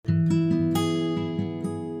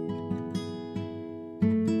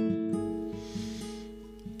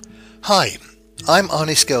Hi, I'm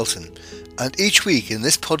Arnie Skelton, and each week in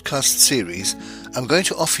this podcast series I'm going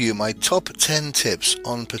to offer you my top 10 tips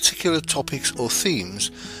on particular topics or themes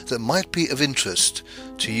that might be of interest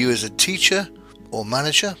to you as a teacher or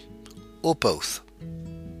manager or both.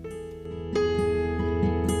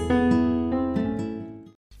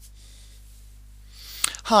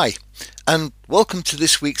 Hi, and welcome to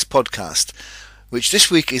this week's podcast, which this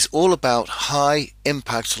week is all about high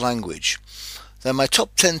impact language. They're my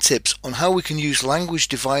top 10 tips on how we can use language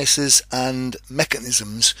devices and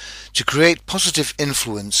mechanisms to create positive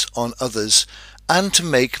influence on others and to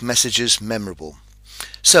make messages memorable.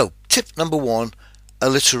 So, tip number 1,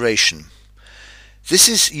 alliteration. This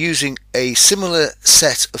is using a similar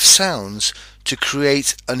set of sounds to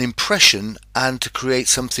create an impression and to create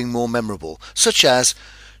something more memorable, such as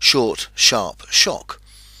short, sharp, shock,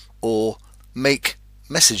 or make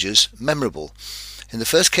messages memorable. In the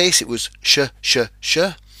first case it was sh, short,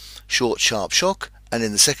 sharp, shock, and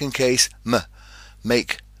in the second case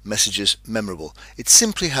make messages memorable. It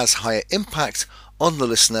simply has higher impact on the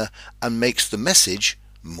listener and makes the message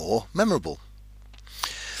more memorable.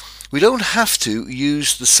 We don't have to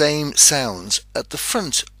use the same sounds at the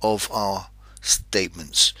front of our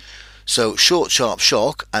statements. So short, sharp,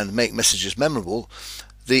 shock and make messages memorable,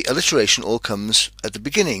 the alliteration all comes at the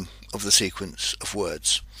beginning of the sequence of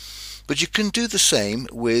words. But you can do the same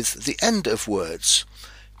with the end of words.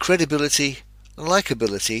 Credibility,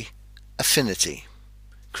 likability, affinity.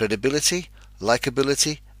 Credibility,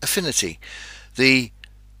 likability, affinity. The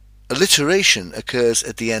alliteration occurs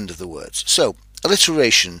at the end of the words. So,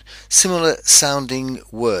 alliteration, similar sounding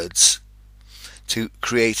words to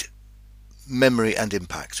create memory and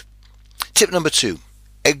impact. Tip number 2,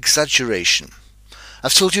 exaggeration.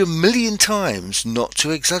 I've told you a million times not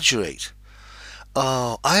to exaggerate.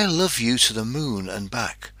 Oh, I love you to the moon and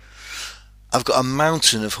back. I've got a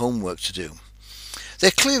mountain of homework to do.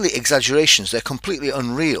 They're clearly exaggerations, they're completely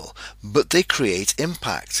unreal, but they create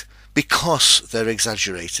impact because they're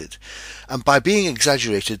exaggerated. And by being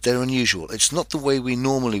exaggerated, they're unusual. It's not the way we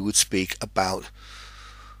normally would speak about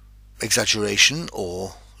exaggeration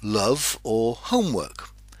or love or homework.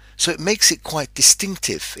 So it makes it quite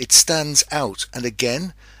distinctive. It stands out and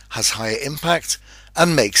again has higher impact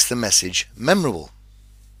and makes the message memorable.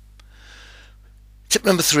 Tip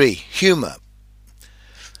number 3, humour.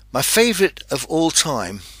 My favourite of all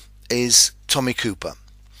time is Tommy Cooper.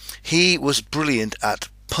 He was brilliant at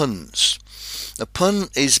puns. A pun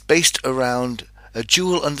is based around a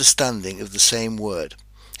dual understanding of the same word.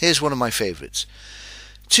 Here's one of my favourites.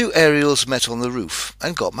 2 Ariels met on the roof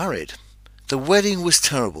and got married. The wedding was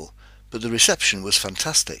terrible, but the reception was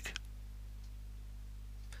fantastic.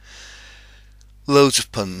 Loads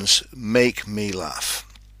of puns make me laugh.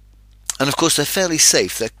 And of course they're fairly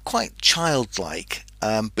safe, they're quite childlike,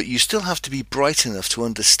 but you still have to be bright enough to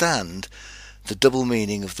understand the double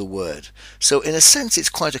meaning of the word. So in a sense it's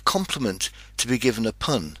quite a compliment to be given a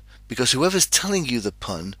pun, because whoever's telling you the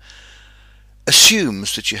pun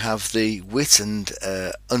assumes that you have the wit and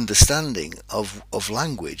understanding of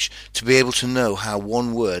language to be able to know how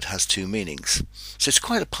one word has 2 meanings. So it's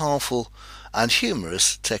quite a powerful and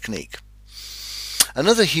humorous technique.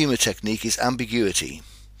 Another humour technique is ambiguity.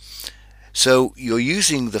 So you're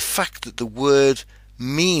using the fact that the word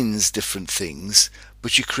means different things,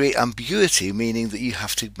 but you create ambiguity, meaning that you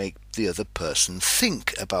have to make the other person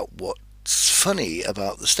think about what's funny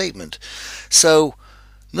about the statement. So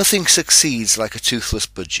nothing succeeds like a toothless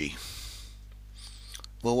budgie.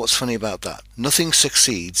 Well, what's funny about that? Nothing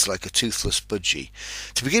succeeds like a toothless budgie.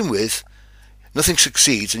 To begin with, nothing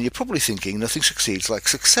succeeds, and you're probably thinking nothing succeeds like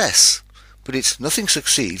success. But it's nothing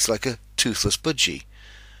succeeds like a toothless budgie.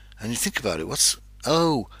 And you think about it,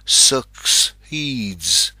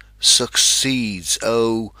 succeeds.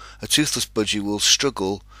 Oh, a toothless budgie will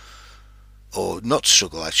struggle, or not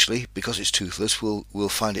struggle actually, because it's toothless, will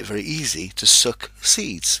find it very easy to suck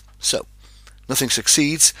seeds. So, nothing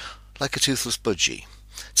succeeds like a toothless budgie.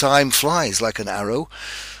 Time flies like an arrow,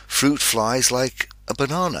 fruit flies like a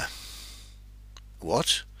banana.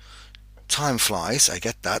 What? Time flies, I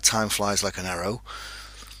get that, time flies like an arrow.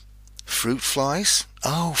 Fruit flies?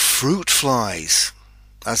 Oh, fruit flies,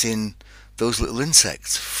 as in those little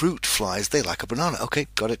insects. Fruit flies, they like a banana. Okay,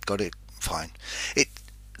 got it, fine.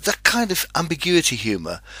 That kind of ambiguity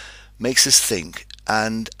humour makes us think,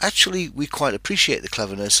 and actually we quite appreciate the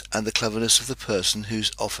cleverness and the cleverness of the person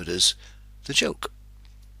who's offered us the joke.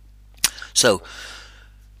 So,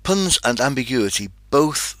 puns and ambiguity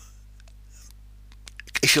both,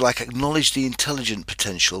 if you like, acknowledge the intelligent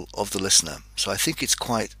potential of the listener. So I think it's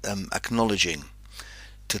quite acknowledging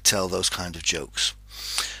to tell those kind of jokes.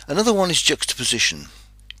 Another one is juxtaposition.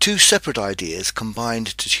 two separate ideas combined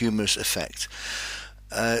to humorous effect.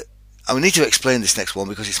 I will need to explain this next one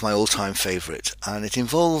because it's my all-time favourite, and it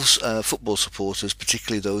involves football supporters,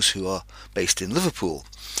 particularly those who are based in Liverpool.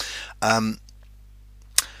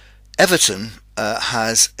 Everton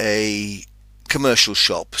has a commercial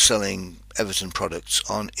shop selling Everton products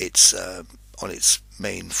on its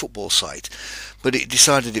main football site, but it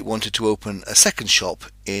decided it wanted to open a second shop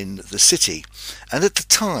in the city, and at the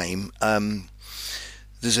time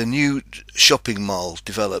there's a new shopping mall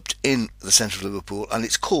developed in the centre of Liverpool, and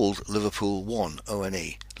it's called Liverpool One,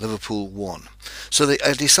 O-N-E, Liverpool One. So they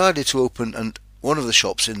decided to open one of the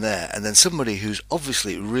shops in there, and then somebody who's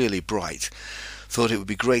obviously really bright thought it would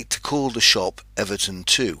be great to call the shop Everton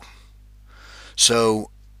 2.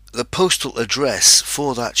 So the postal address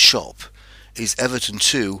for that shop is Everton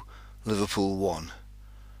 2, Liverpool 1.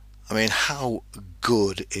 I mean, how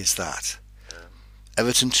good is that?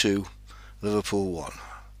 Everton 2, Liverpool 1.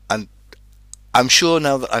 And I'm sure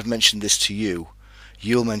now that I've mentioned this to you,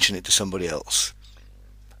 you'll mention it to somebody else.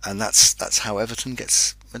 And that's how Everton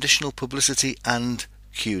gets additional publicity and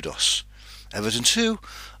kudos. Everton 2,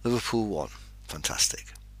 Liverpool 1. Fantastic.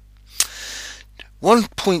 One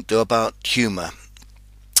point though about humour.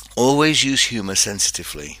 Always use humour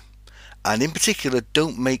sensitively. And in particular,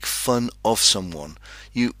 don't make fun of someone.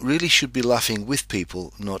 You really should be laughing with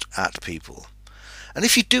people, not at people. And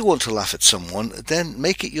if you do want to laugh at someone, then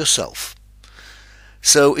make it yourself.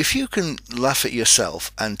 So if you can laugh at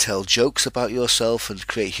yourself and tell jokes about yourself and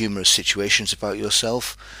create humorous situations about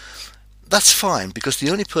yourself, that's fine, because the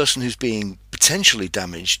only person who's being potentially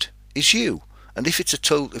damaged is you. And if it's a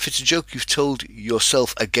joke you've told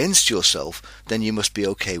yourself against yourself, then you must be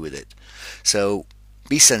okay with it. So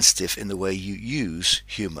be sensitive in the way you use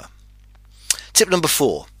humour. Tip number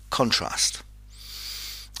 4, contrast.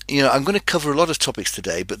 I'm going to cover a lot of topics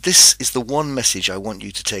today, but this is the one message I want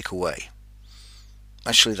you to take away.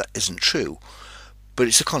 Actually, that isn't true, but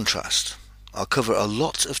it's a contrast. I'll cover a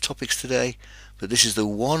lot of topics today, but this is the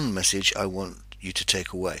one message I want you to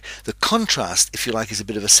take away. The contrast, if you like, is a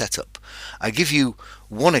bit of a setup. I give you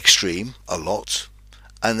one extreme, a lot,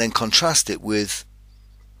 and then contrast it with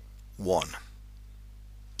one.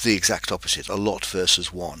 The exact opposite, a lot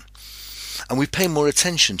versus one. And we pay more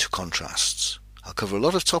attention to contrasts. I'll cover a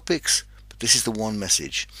lot of topics, but this is the one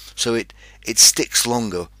message. So it sticks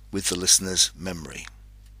longer with the listener's memory.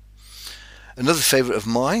 Another favourite of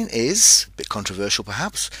mine is, a bit controversial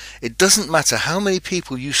perhaps, it doesn't matter how many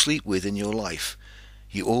people you sleep with in your life,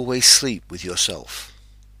 you always sleep with yourself.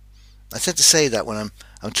 I tend to say that when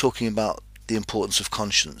I'm talking about the importance of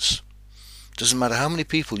conscience. Doesn't matter how many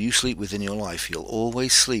people you sleep with in your life, you'll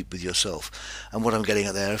always sleep with yourself. And what I'm getting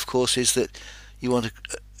at there, of course, is that you want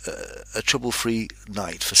a trouble-free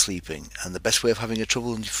night for sleeping, and the best way of having a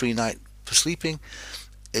trouble-free night for sleeping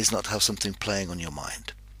is not to have something playing on your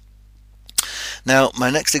mind. Now, my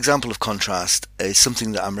next example of contrast is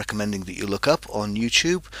something that I'm recommending that you look up on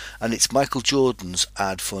YouTube, and it's Michael Jordan's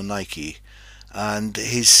ad for Nike, and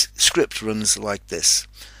his script runs like this.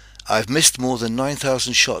 I've missed more than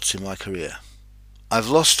 9,000 shots in my career. I've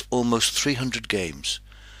lost almost 300 games.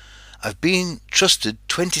 I've been trusted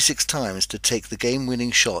 26 times to take the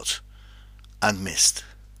game-winning shot and missed.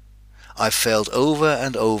 I've failed over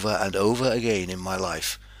and over and over again in my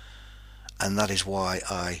life, and that is why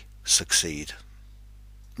I succeed.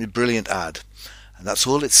 A brilliant ad, and that's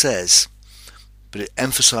all it says, but it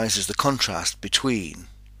emphasizes the contrast between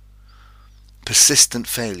persistent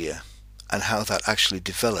failure and how that actually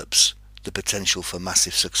develops the potential for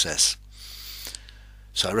massive success.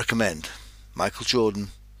 So I recommend Michael Jordan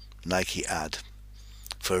Nike ad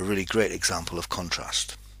for a really great example of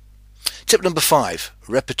contrast. Tip number 5,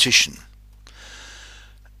 repetition.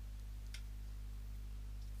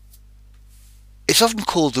 It's often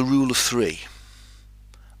called the rule of 3.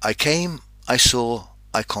 I came, I saw,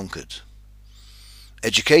 I conquered.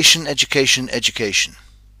 Education, education, education.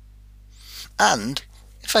 And,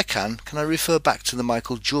 if I can I refer back to the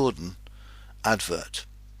Michael Jordan advert?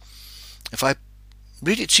 If I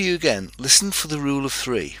read it to you again, listen for the rule of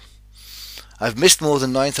 3. I've missed more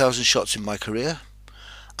than 9,000 shots in my career.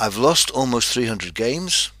 I've lost almost 300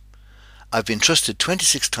 games. I've been trusted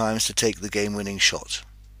 26 times to take the game-winning shot.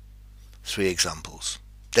 3 examples.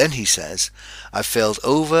 Then he says, I've failed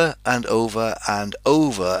over and over and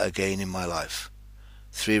over again in my life.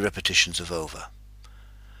 3 repetitions of over.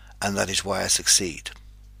 And that is why I succeed.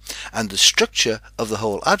 And the structure of the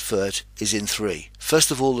whole advert is in 3.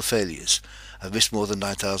 First of all, the failures. I've missed more than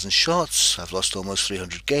 9,000 shots. I've lost almost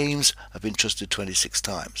 300 games. I've been trusted 26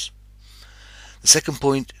 times. The second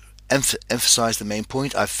point, emphasize the main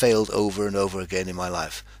point. I've failed over and over again in my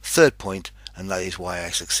life. Third point, and that is why I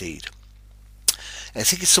succeed. I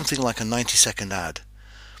think it's something like a 90-second ad,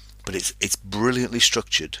 but it's brilliantly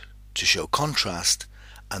structured to show contrast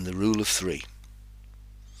and the rule of three.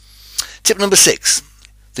 Tip number 6,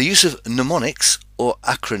 the use of mnemonics or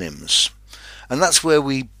acronyms. And that's where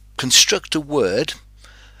we construct a word,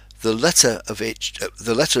 the letter of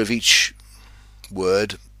each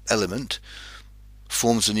word element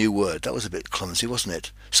forms a new word. That was a bit clumsy, wasn't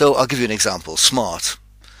it? So I'll give you an example. SMART.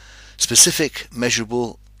 Specific,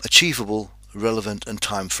 measurable, achievable, relevant and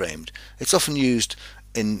time-framed. It's often used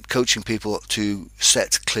in coaching people to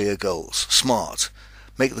set clear goals. SMART.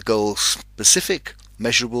 Make the goal specific,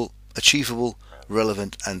 measurable, achievable,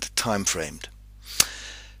 relevant and time-framed.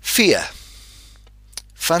 Fear.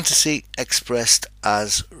 Fantasy expressed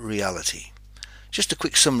as reality. Just a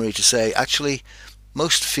quick summary to say, actually,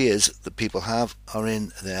 most fears that people have are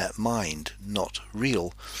in their mind, not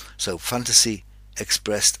real. So fantasy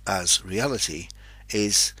expressed as reality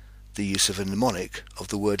is the use of a mnemonic of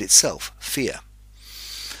the word itself, fear.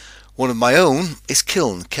 One of my own is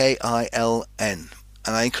KILN, K-I-L-N,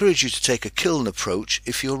 and I encourage you to take a KILN approach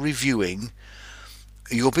if you're reviewing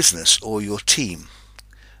your business or your team.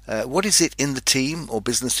 What is it in the team or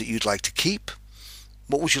business that you'd like to keep?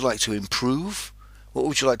 What would you like to improve? What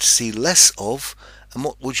would you like to see less of? And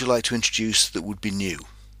what would you like to introduce that would be new?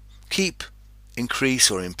 Keep, increase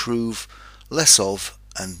or improve, less of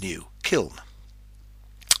and new. KILN.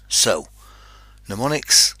 So,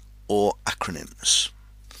 mnemonics or acronyms.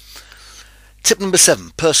 Tip number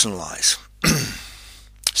 7, personalise.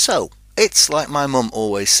 So, it's like my mum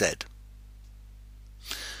always said.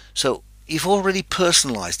 So, you've already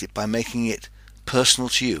personalised it by making it personal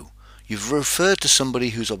to you. You've referred to somebody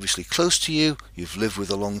who's obviously close to you, you've lived with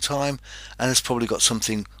a long time, and has probably got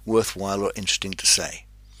something worthwhile or interesting to say.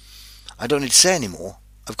 I don't need to say any more.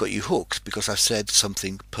 I've got you hooked because I've said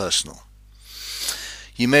something personal.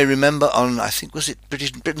 You may remember on, I think, was it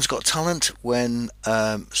Britain's Got Talent, when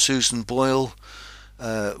Susan Boyle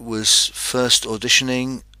was first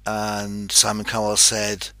auditioning and Simon Cowell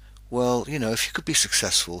said, well, you know, if you could be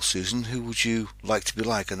successful, Susan, who would you like to be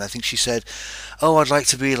like? And I think she said, oh, I'd like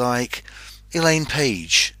to be like Elaine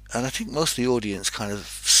Page. And I think most of the audience kind of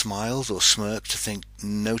smiled or smirked to think,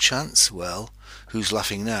 no chance. Well, who's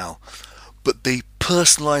laughing now? But the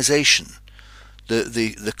personalisation,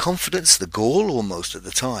 the confidence, the gall almost at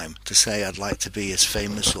the time to say I'd like to be as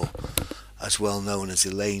famous or as well known as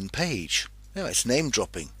Elaine Page. You know, it's name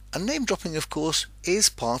dropping. And name dropping, of course, is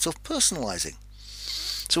part of personalising.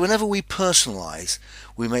 So whenever we personalise,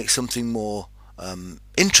 we make something more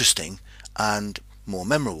interesting and more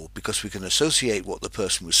memorable because we can associate what the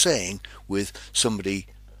person was saying with somebody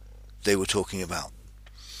they were talking about.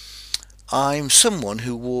 I'm someone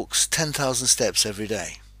who walks 10,000 steps every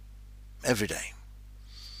day. Every day.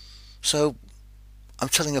 So I'm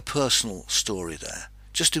telling a personal story there,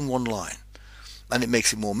 just in one line. And it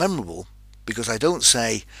makes it more memorable because I don't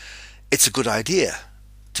say it's a good idea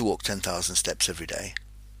to walk 10,000 steps every day.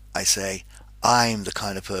 I say, I'm the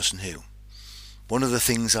kind of person who. One of the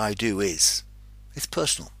things I do is, it's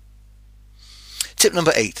personal. Tip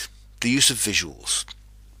number 8, the use of visuals.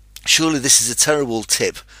 Surely this is a terrible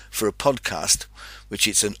tip for a podcast, which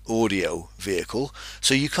it's an audio vehicle,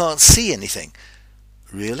 so you can't see anything.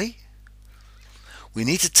 Really? We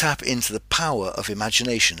need to tap into the power of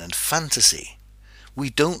imagination and fantasy. We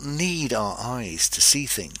don't need our eyes to see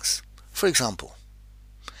things. For example,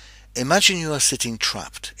 imagine you are sitting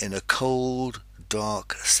trapped in a cold,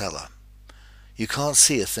 dark cellar. You can't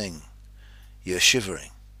see a thing. You're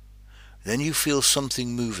shivering. Then you feel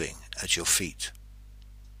something moving at your feet.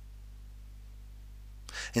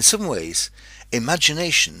 In some ways,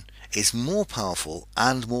 imagination is more powerful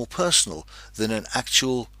and more personal than an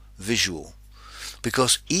actual visual,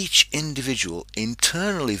 because each individual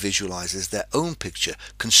internally visualizes their own picture,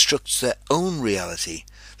 constructs their own reality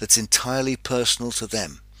that's entirely personal to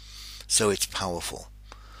them. So it's powerful.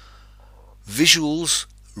 Visuals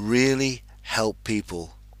really help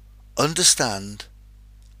people understand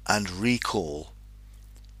and recall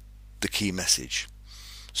the key message.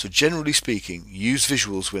 So generally speaking, use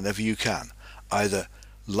visuals whenever you can, either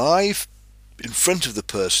live in front of the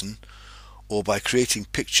person or by creating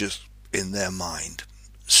pictures in their mind.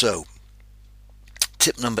 So,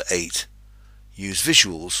 tip number 8, use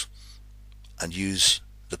visuals and use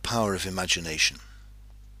the power of imagination.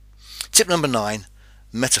 Tip number 9,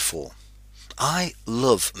 metaphor. I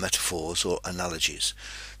love metaphors or analogies.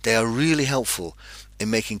 They are really helpful in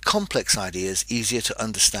making complex ideas easier to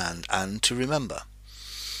understand and to remember.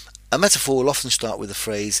 A metaphor will often start with the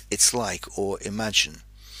phrase, it's like or imagine,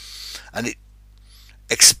 and it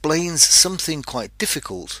explains something quite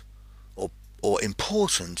difficult or or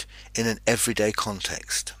important in an everyday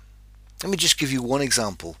context. Let me just give you one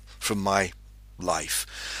example from my life.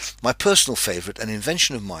 My personal favourite, an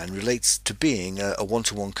invention of mine, relates to being a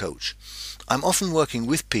one-to-one coach. I'm often working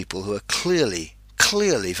with people who are clearly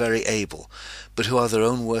very able, but who are their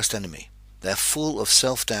own worst enemy. They're full of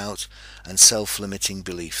self-doubt and self-limiting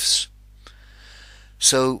beliefs.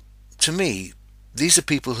 So, to me, these are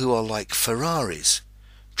people who are like Ferraris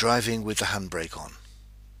driving with the handbrake on.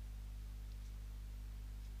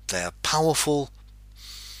 They are powerful,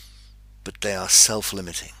 but they are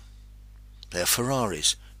self-limiting. They are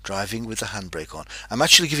Ferraris driving with the handbrake on. I'm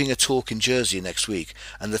actually giving a talk in Jersey next week,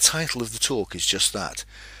 and the title of the talk is just that: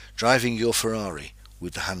 Driving Your Ferrari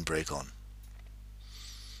with the handbrake on.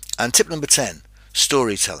 And tip number 10,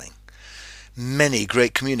 storytelling. Many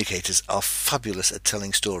great communicators are fabulous at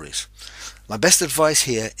telling stories. My best advice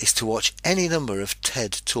here is to watch any number of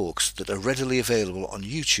TED Talks that are readily available on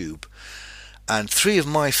YouTube, and 3 of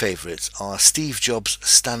my favourites are Steve Jobs'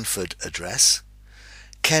 Stanford address,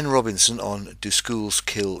 Ken Robinson on Do Schools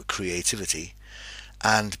Kill Creativity,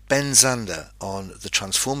 and Ben Zander on the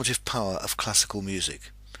transformative power of classical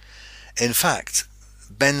music. In fact,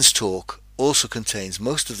 Ben's talk also contains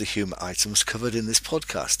most of the humour items covered in this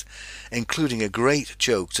podcast, including a great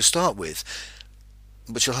joke to start with,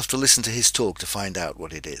 but you'll have to listen to his talk to find out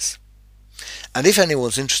what it is. And if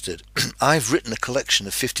anyone's interested, I've written a collection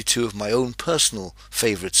of 52 of my own personal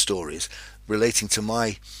favourite stories relating to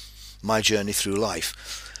my journey through life.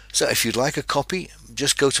 So if you'd like a copy,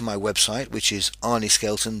 just go to my website, which is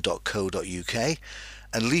arnieskelton.co.uk,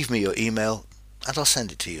 and leave me your email and I'll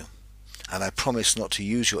send it to you. And I promise not to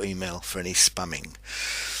use your email for any spamming.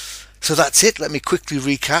 So that's it. Let me quickly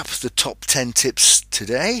recap the top 10 tips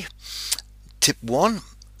today. Tip 1,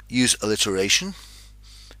 use alliteration.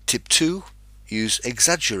 Tip 2, use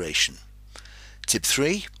exaggeration. Tip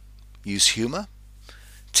 3, use humour.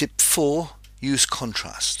 Tip 4, use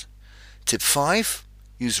contrast. Tip 5,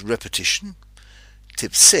 use repetition.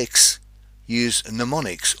 Tip 6, use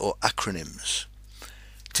mnemonics or acronyms.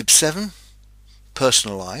 Tip 7,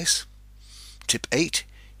 personalise. Tip 8,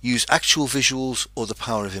 use actual visuals or the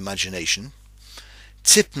power of imagination.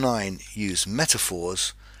 Tip 9, use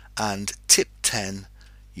metaphors. And tip 10,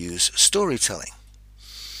 use storytelling.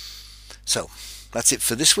 So, that's it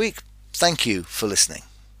for this week. Thank you for listening.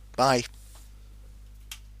 Bye.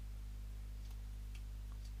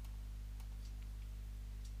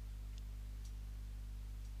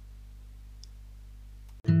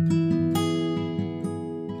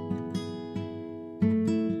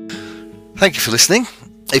 Thank you for listening.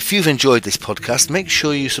 If you've enjoyed this podcast, make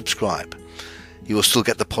sure you subscribe. You will still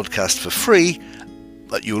get the podcast for free,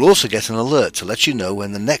 but you will also get an alert to let you know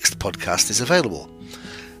when the next podcast is available.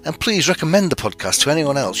 And please recommend the podcast to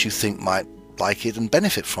anyone else you think might like it and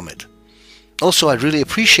benefit from it. Also, I'd really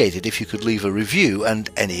appreciate it if you could leave a review and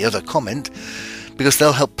any other comment, because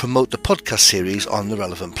they'll help promote the podcast series on the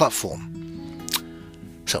relevant platform.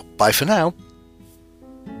 So, bye for now.